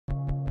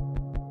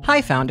Hi,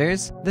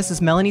 Founders. This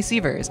is Melanie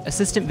Sievers,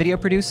 Assistant Video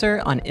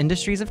Producer on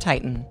Industries of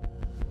Titan.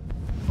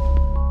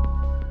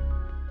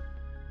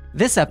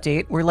 This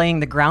update, we're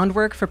laying the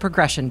groundwork for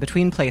progression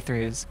between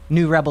playthroughs,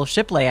 new Rebel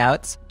ship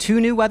layouts,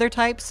 2 new weather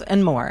types,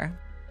 and more.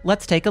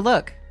 Let's take a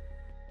look.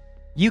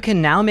 You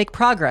can now make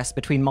progress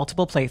between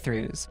multiple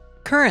playthroughs.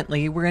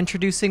 Currently, we're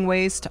introducing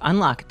ways to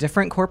unlock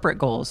different corporate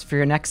goals for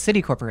your next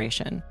city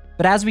corporation.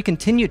 But as we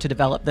continue to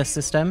develop this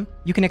system,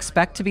 you can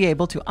expect to be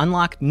able to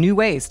unlock new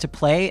ways to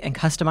play and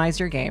customize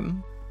your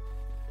game.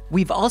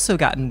 We've also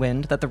gotten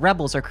wind that the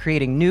Rebels are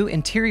creating new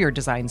interior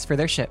designs for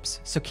their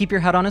ships, so keep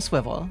your head on a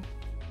swivel.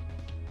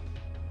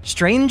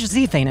 Strange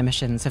Zethane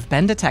emissions have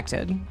been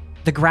detected.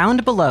 The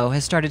ground below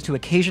has started to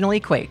occasionally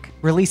quake,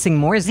 releasing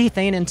more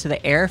Zethane into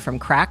the air from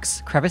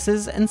cracks,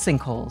 crevices, and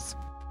sinkholes.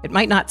 It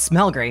might not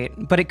smell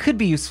great, but it could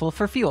be useful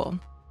for fuel.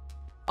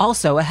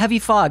 Also, a heavy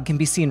fog can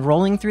be seen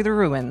rolling through the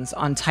ruins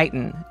on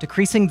Titan,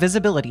 decreasing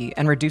visibility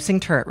and reducing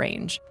turret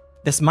range.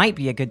 This might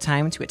be a good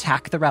time to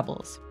attack the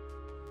Rebels.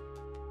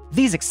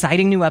 These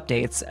exciting new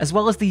updates, as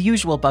well as the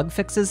usual bug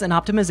fixes and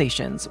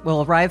optimizations,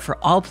 will arrive for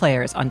all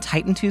players on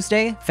Titan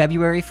Tuesday,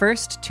 February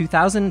 1st,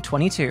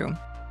 2022.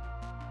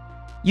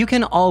 You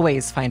can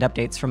always find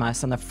updates from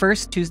us on the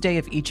first Tuesday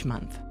of each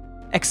month.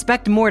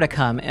 Expect more to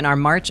come in our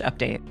March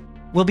update.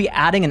 We'll be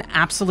adding an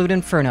absolute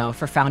inferno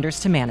for Founders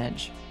to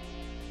manage.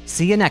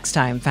 See you next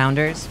time,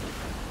 Founders.